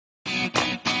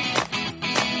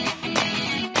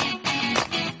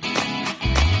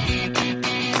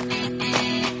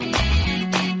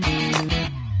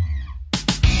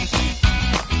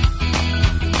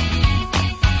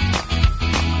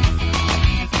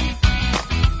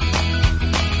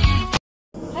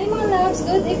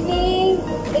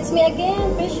It's me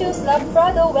again, Precious Love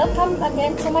Prado. Welcome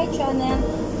again to my channel.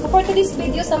 So for today's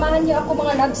video, samahan niyo ako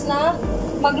mga loves na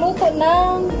magluto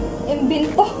ng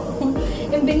imbento.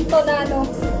 Imbento na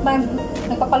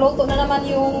nagpapaluto na naman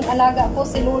yung alaga ko,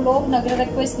 si Lolo.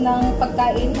 Nagre-request ng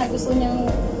pagkain na gusto niyang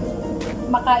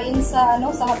makain sa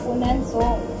hapunan. So,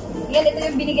 yan, ito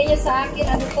yung binigay niya sa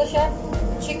akin. Ano to siya?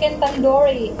 Chicken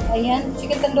tandoori. Ayan,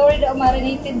 chicken tandoori daw,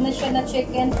 marinated na siya na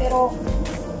chicken, pero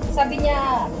sabi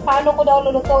niya, paano ko daw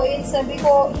lulutuin? Sabi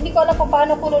ko, hindi ko alam kung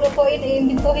paano ko lulutuin,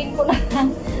 imbintuhin ko na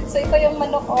lang. So, ito yung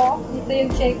manok, oh. Ito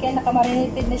yung chicken,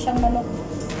 nakamarinated na siyang manok.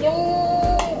 Yung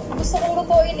gusto kong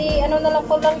lutuin, na lang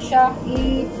ko lang siya,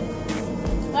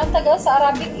 sa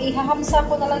Arabic, hahamsa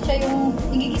ko na lang siya,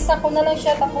 igigisa ko na lang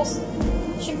siya, tapos,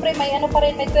 syempre, may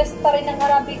may twist pa rin ng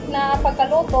Arabic na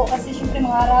pagkaluto, kasi syempre,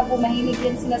 mga Arabo, mahilig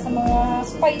yan sila sa mga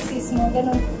spices, mga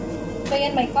ganun. So,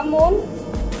 yan, may kamon,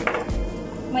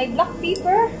 may black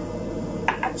pepper,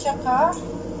 at saka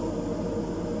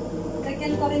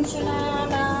lagyan ko rin siya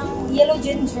ng yellow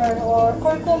ginger or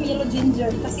curcum yellow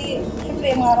ginger kasi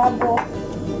syempre mga Arabo,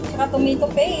 saka tomato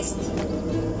paste,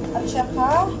 at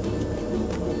saka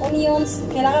onions.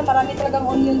 Kailangan marami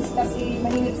talagang onions kasi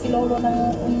mahilig si Lolo ng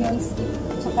onions.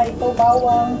 Saka ito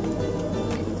bawang,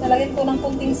 nalagyan ko ng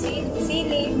kunting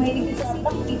sili, mahilig din sa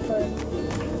black pepper.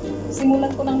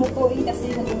 Simulan ko ng lutuin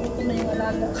kasi nagluluto na yung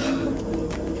alaga.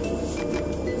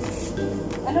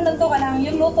 Ano lang to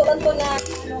yung luto lang to na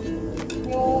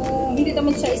yung hindi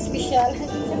naman siya espesyal.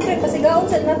 Siyempre, pasigaon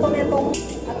sa na itong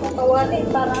atong kawali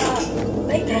para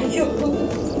like tayo.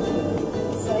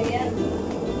 So, ayan.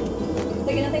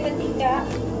 Lagyan natin mantika.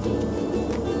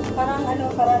 Parang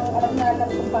alam na alam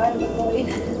kung paano lutuin.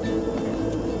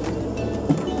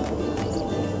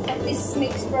 This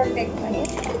makes perfect.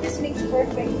 Ayan. This makes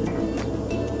perfect.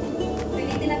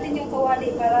 Pilitin natin yung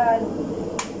kawali para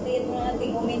lagyan mo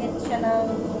natin uminit siya ng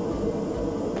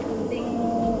kunting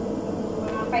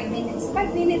mga 5 minutes.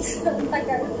 5 minutes ang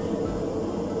tagal.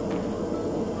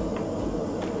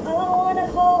 I wanna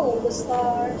hold the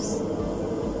stars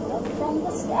up from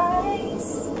the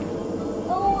skies.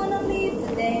 I wanna live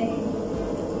the day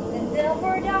and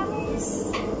never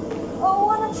dies. I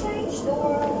wanna change the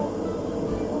world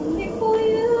only for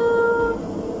you.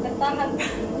 Kantahan pa.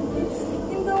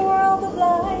 In the world of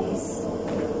lies,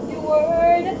 you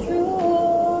were the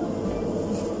truth.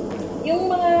 Yung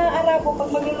mga Arabo, pag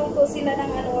magluluto sila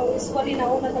ng usually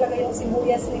nauna talaga yung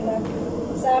sibuyas nila.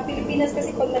 Sa Pilipinas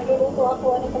kasi pag nagluluto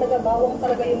ako, talaga, bawang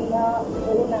talaga yung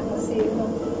nauna kasi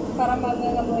para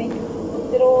mangangamoy.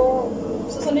 Pero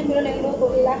susunod ko na lang yung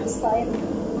luto nila style.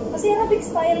 Kasi Arabic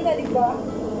style ka, di ba?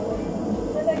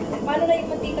 Paano na yung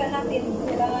mantika natin?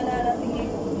 Kailangan na natin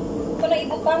ito. Ito na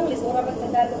ibutang, lisura ba't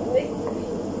nagdalo ko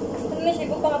Ano na siya,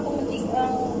 ibutang akong mantika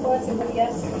ang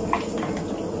sibuyas.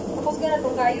 Tapos gana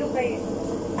itong kayo kay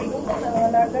ibutang na mga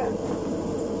laga.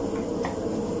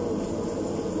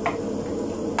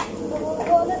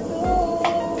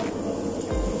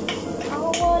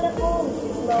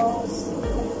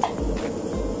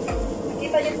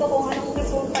 Nakita niyo ito kung anong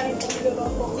resulta nitong niluluto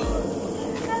ko.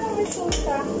 Anong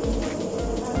resulta?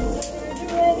 Under the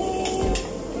rain,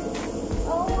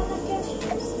 I wanna catch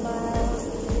your smile,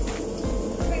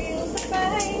 feel the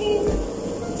pain.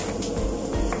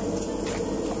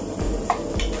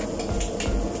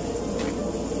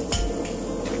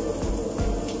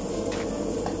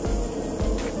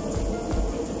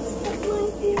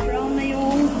 Brown na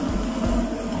yung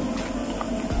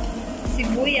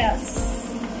sibuyas.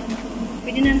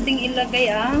 Pwede natin ilagay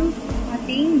ang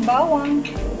ating bawang.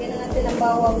 Lagyan na natin ang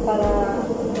bawang para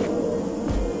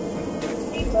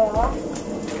diba?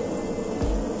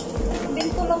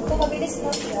 Binto lang ito, mabilis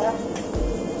na siya.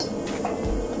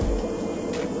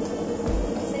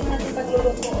 Kasi natin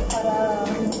pagluluto para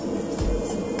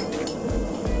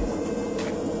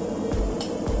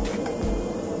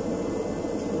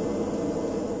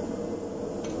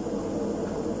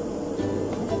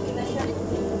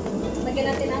lagyan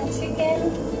natin ang chicken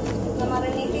na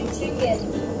marinated chicken.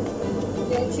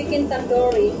 Yung chicken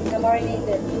tandoori na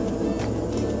marinated.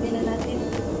 Lagyan na natin.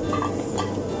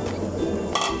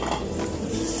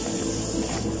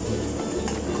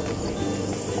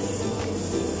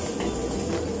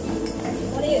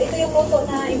 Ito yung luto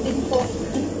na imbento.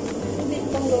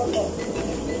 Imbentong luto.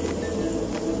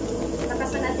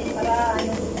 Takasan natin para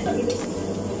pabilis.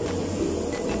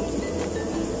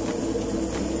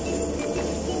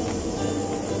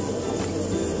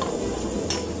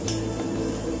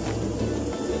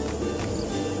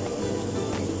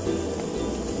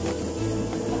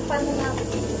 Paano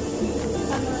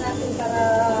natin para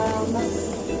mas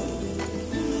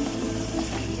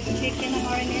chicken na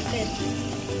marinated.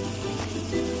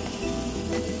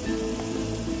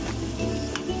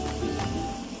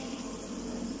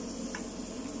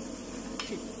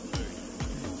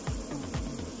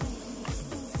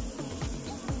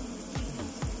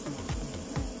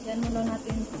 Yan muna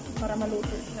natin para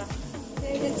maluto siya.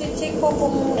 I-check ko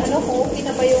kung ano, kung okay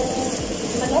na ba yung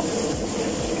manok.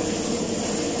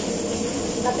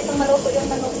 Lapit ang maluto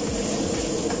yung manok.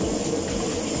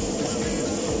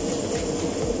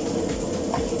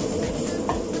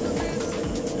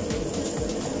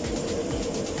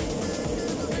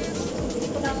 Hindi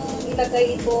ko nang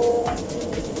ilagay itong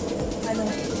ano,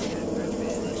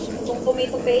 itong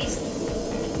tomato paste.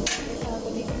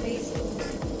 Tomato paste.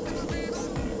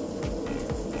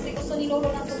 Kasi gusto ni Lolo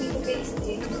ng tomato paste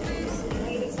eh.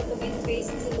 Mahilig sa tomato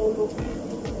paste si Lolo.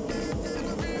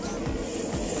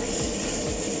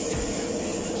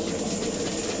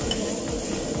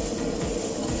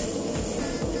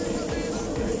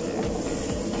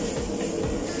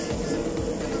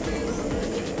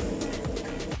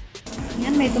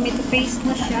 Yan, may tomato paste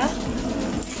na siya.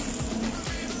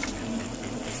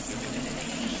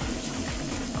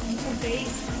 Okay.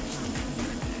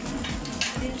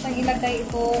 Dito tayong ilagay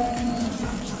itong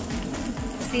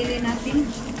sili natin.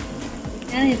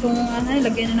 Yan, itong ano,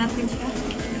 ilagay na natin siya.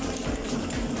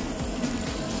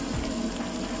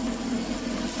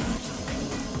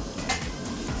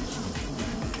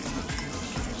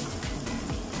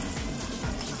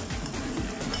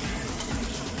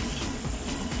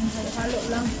 Halo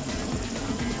lang.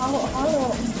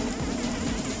 Halo.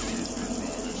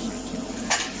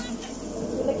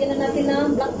 Ilagyan na natin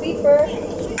ng black pepper.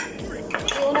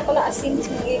 Yung una pala asin.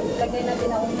 Ilagay natin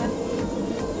na una.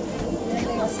 Ilagay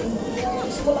yung asin. Yung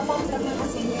gusto ko lang pang ng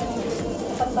asin. Yung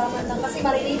katambaman lang. Kasi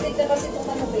marinated ka kasi itong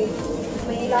ano eh.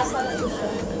 May lasa na siya.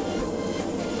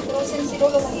 Pero since si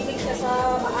Lolo mahilig siya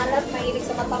sa maalat, mahilig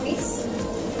sa matamis.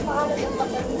 Maalat ang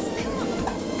matamis.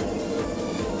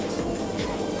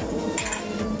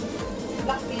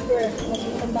 Black pepper.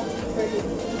 Magiging black pepper din.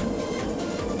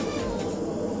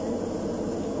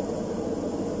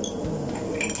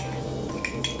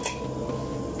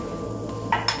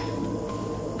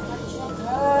 At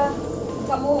saka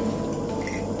kamog.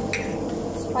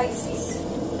 Spices.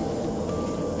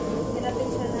 Lagyan natin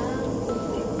siya ng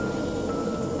kunti.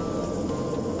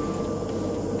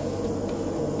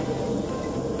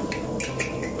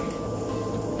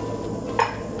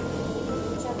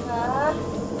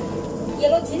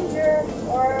 Yellow ginger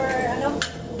or ano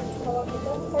tawag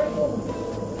ito? Cardamom.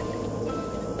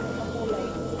 Makulay.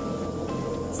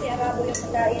 Kasi Arabo yung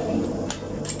pagkain eh.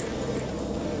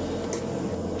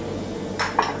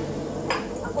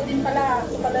 Ako din pala.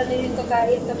 Ako pala din yung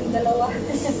kakain. Kaming dalawa.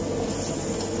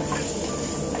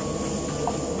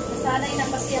 Sana'y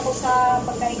napasi ako sa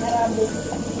pagkain Arabo.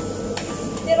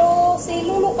 Pero si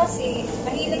Lolo kasi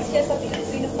mahilig siya sa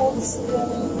Filipino foods.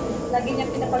 Yung lagi niya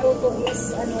pinapaluto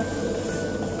is ano,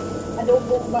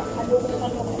 adobong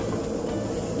manok.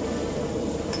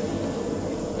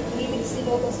 Hilig si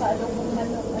Lolo sa adobong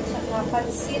manok at saka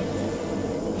pansit.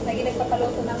 Lagi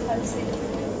nagpapaluto ng pansit.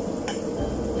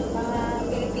 Mga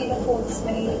Filipino foods,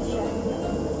 mahilig siya.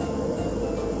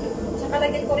 Tsaka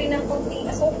lagyan ko rin ng konting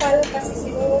asukal kasi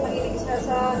si Lolo mahilig siya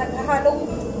sa naghahalong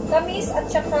tamis at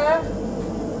saka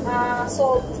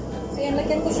salt. So yan,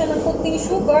 lagyan ko siya ng konting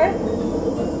sugar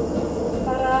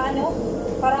para ano,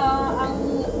 para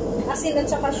ang asin at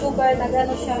saka sugar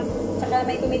nagano siya, saka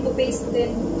may tomato paste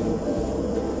din.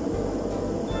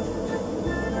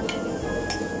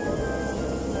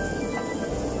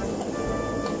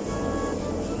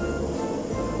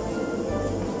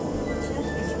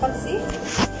 Pansi.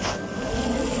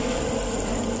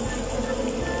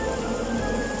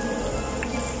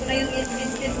 Ito na yung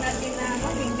ingredient natin na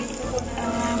ingredient ko na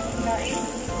kain.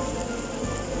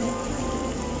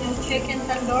 Yung chicken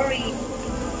tandoori.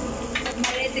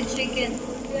 Marinated chicken.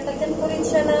 Lagyan ko rin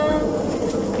siya ng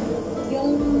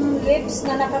yung lips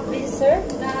na naka-freezer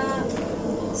na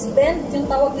spent, yung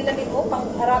tawag nila dito, pang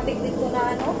Arabic dito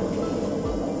na ano.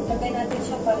 Lagay natin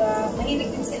siya para mahilig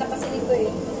din sila kasi nito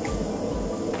eh.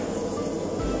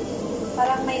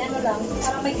 Parang may ano lang,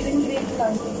 parang may green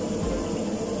lang.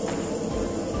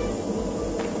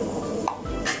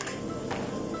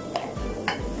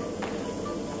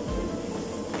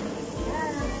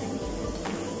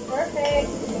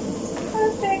 Perfect.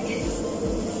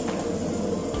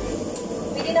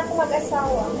 Pwede na ako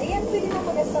mag-asawa. Ayan, pwede na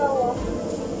mag-asawa.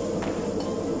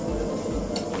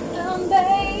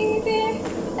 Baby,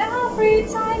 every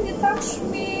time you touch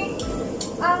me,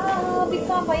 I'll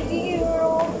become my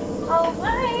hero. I'll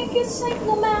make you sing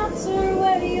no matter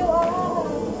where you are.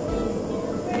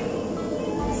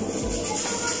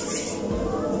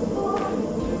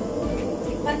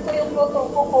 Tikman ko yung luto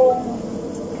ko kung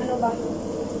ano ba.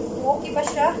 Okay ba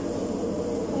siya?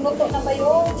 Kung luto na ba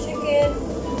yung chicken?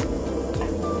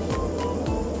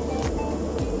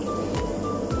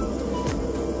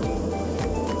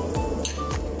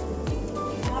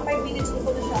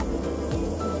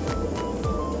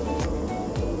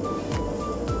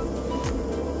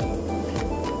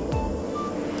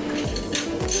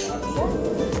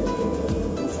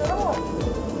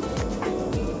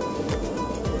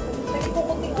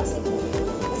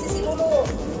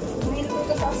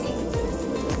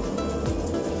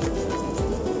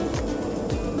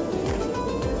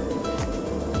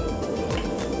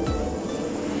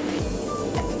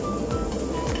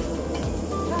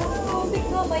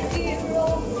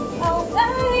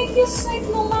 keep you safe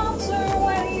no matter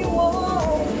where you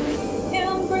are,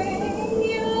 and bring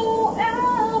you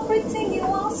everything you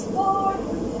ask for.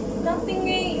 Nothing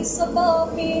is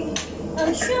above me.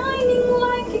 I'm shining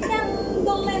like a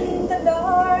candle in the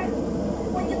dark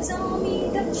when you tell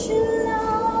me that you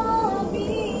love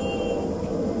me.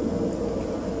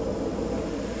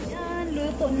 Yan,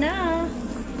 luto na.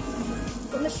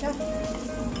 Luto na siya.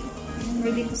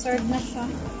 Ready to serve na siya.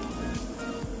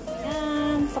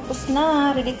 Yan, tapos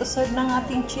na. Ready to serve ng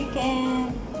ating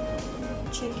chicken.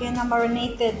 Chicken na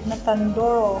marinated na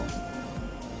tanduro.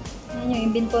 Yan yung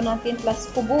imbento natin plus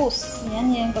kubos.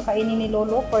 Yan yung kakainin ni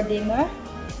Lolo for dinner.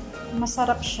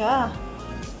 Masarap siya.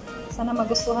 Sana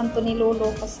magustuhan to ni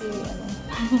Lolo kasi ano,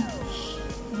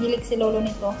 hilig si Lolo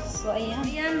nito. So ayan.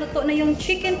 Ayan, luto na yung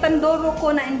chicken tanduro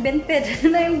ko na invented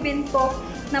na yung bento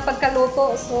na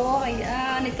pagkaluto. So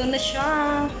ayan, ito na siya.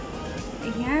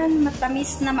 Ayan,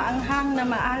 matamis na maanghang na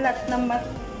maalat na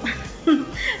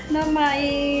na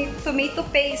may tomato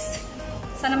paste.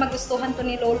 Sana magustuhan to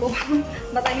ni Lolo.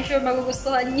 But I'm sure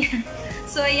magugustuhan niya.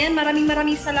 So, ayan.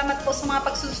 Maraming salamat po sa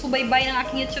mga pagsusubaybay ng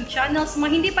aking YouTube channel. Sa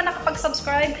mga hindi pa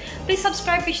nakapag-subscribe, please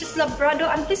subscribe, Fishes Love Brado.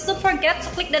 And please don't forget to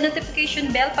click the notification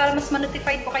bell para mas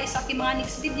ma-notified po kayo sa aking mga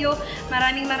next video.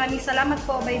 Maraming salamat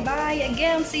po. Bye-bye.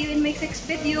 Again, see you in my next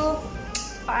video.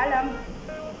 Paalam.